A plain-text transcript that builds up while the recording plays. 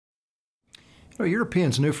Well,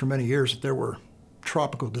 Europeans knew for many years that there were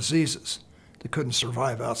tropical diseases that couldn't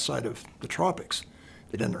survive outside of the tropics.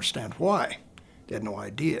 They didn't understand why. They had no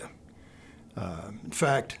idea. In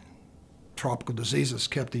fact, tropical diseases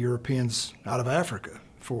kept the Europeans out of Africa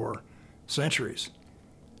for centuries,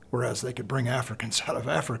 whereas they could bring Africans out of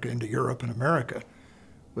Africa into Europe and America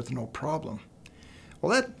with no problem.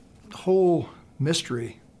 Well, that whole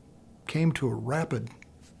mystery came to a rapid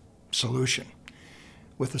solution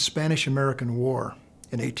with the Spanish-American War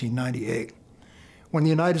in 1898, when the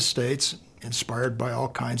United States, inspired by all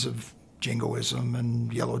kinds of jingoism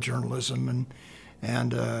and yellow journalism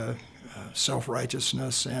and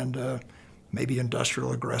self-righteousness and maybe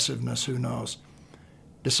industrial aggressiveness, who knows,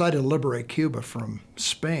 decided to liberate Cuba from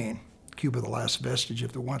Spain, Cuba the last vestige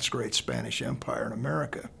of the once great Spanish Empire in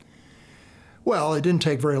America. Well, it didn't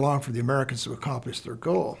take very long for the Americans to accomplish their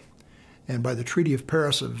goal. And by the Treaty of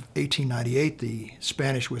Paris of 1898, the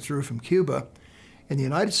Spanish withdrew from Cuba, and the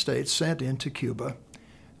United States sent into Cuba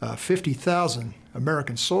 50,000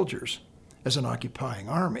 American soldiers as an occupying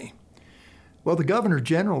army. Well, the Governor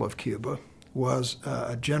General of Cuba was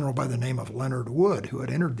a general by the name of Leonard Wood, who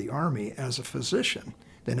had entered the army as a physician,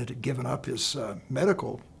 then had given up his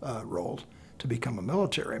medical role to become a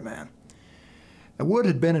military man. Wood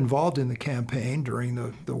had been involved in the campaign during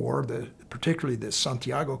the war, particularly the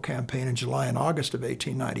Santiago campaign in July and August of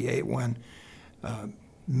 1898, when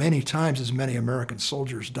many times as many American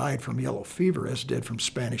soldiers died from yellow fever as did from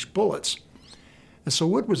Spanish bullets. And so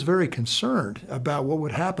Wood was very concerned about what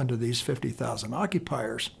would happen to these 50,000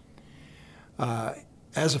 occupiers.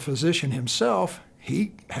 As a physician himself,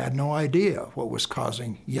 he had no idea what was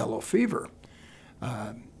causing yellow fever.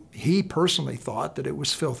 He personally thought that it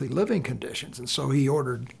was filthy living conditions, and so he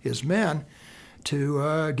ordered his men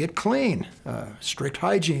to get clean, strict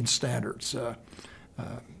hygiene standards,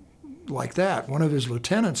 like that. One of his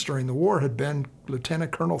lieutenants during the war had been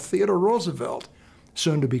Lieutenant Colonel Theodore Roosevelt,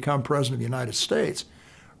 soon to become President of the United States.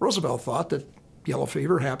 Roosevelt thought that yellow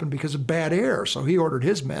fever happened because of bad air, so he ordered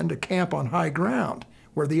his men to camp on high ground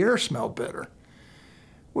where the air smelled better.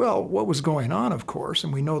 Well, what was going on, of course,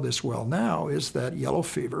 and we know this well now, is that yellow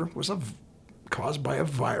fever was caused by a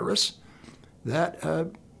virus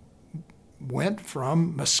that went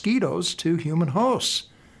from mosquitoes to human hosts.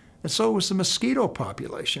 And so it was the mosquito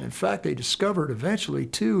population. In fact, they discovered eventually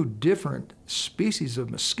 2 different species of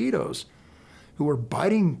mosquitoes who were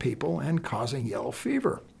biting people and causing yellow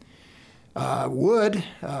fever. Wood,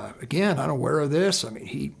 again, unaware of this, I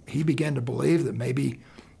mean, he began to believe that maybe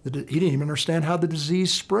he didn't even understand how the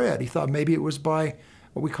disease spread. He thought maybe it was by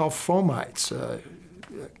what we call fomites,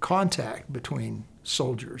 contact between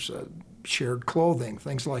soldiers, shared clothing,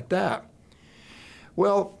 things like that.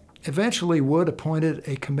 Well, eventually Wood appointed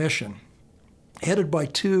a commission headed by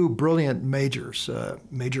 2 brilliant majors,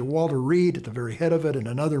 Major Walter Reed at the very head of it, and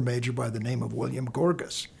another major by the name of William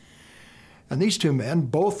Gorgas. And these 2 men,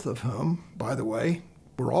 both of whom, by the way,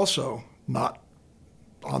 were also not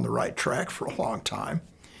on the right track for a long time,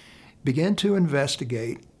 began to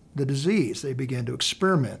investigate the disease. They began to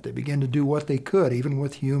experiment. They began to do what they could, even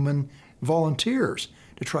with human volunteers,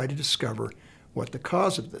 to try to discover what the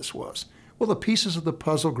cause of this was. Well, the pieces of the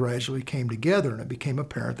puzzle gradually came together, and it became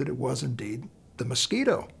apparent that it was indeed the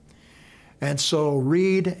mosquito. And so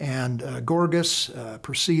Reed and Gorgas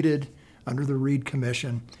proceeded under the Reed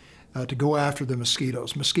Commission to go after the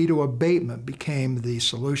mosquitoes. Mosquito abatement became the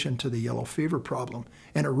solution to the yellow fever problem,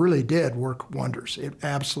 and it really did work wonders. It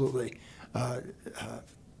absolutely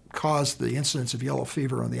caused the incidence of yellow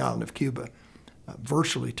fever on the island of Cuba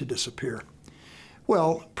virtually to disappear.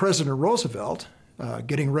 Well, President Roosevelt,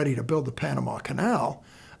 getting ready to build the Panama Canal,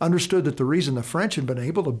 understood that the reason the French had been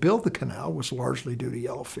able to build the canal was largely due to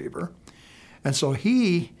yellow fever. And so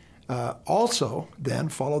he also then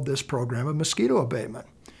followed this program of mosquito abatement.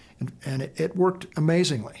 And it worked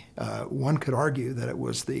amazingly. One could argue that it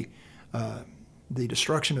was the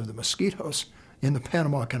destruction of the mosquitoes in the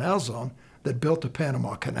Panama Canal zone that built the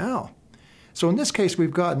Panama Canal. So in this case,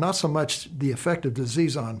 we've got not so much the effect of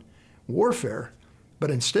disease on warfare,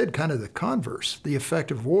 but instead kind of the converse, the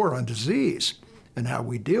effect of war on disease and how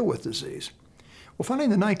we deal with disease. Well, finally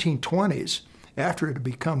in the 1920s, after it had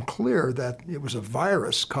become clear that it was a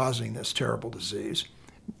virus causing this terrible disease,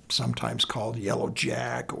 sometimes called yellow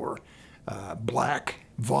jack or black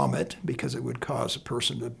vomit, because it would cause a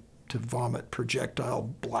person to vomit projectile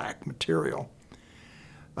black material,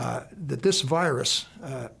 that this virus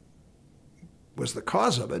was the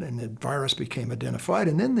cause of it, and the virus became identified.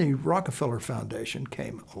 And then the Rockefeller Foundation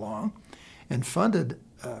came along and funded,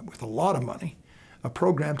 with a lot of money, a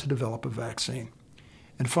program to develop a vaccine.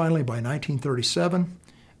 And finally, by 1937,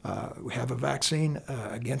 we have a vaccine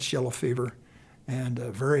against yellow fever and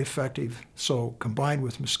very effective. So combined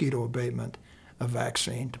with mosquito abatement, a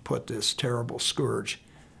vaccine to put this terrible scourge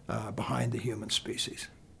behind the human species.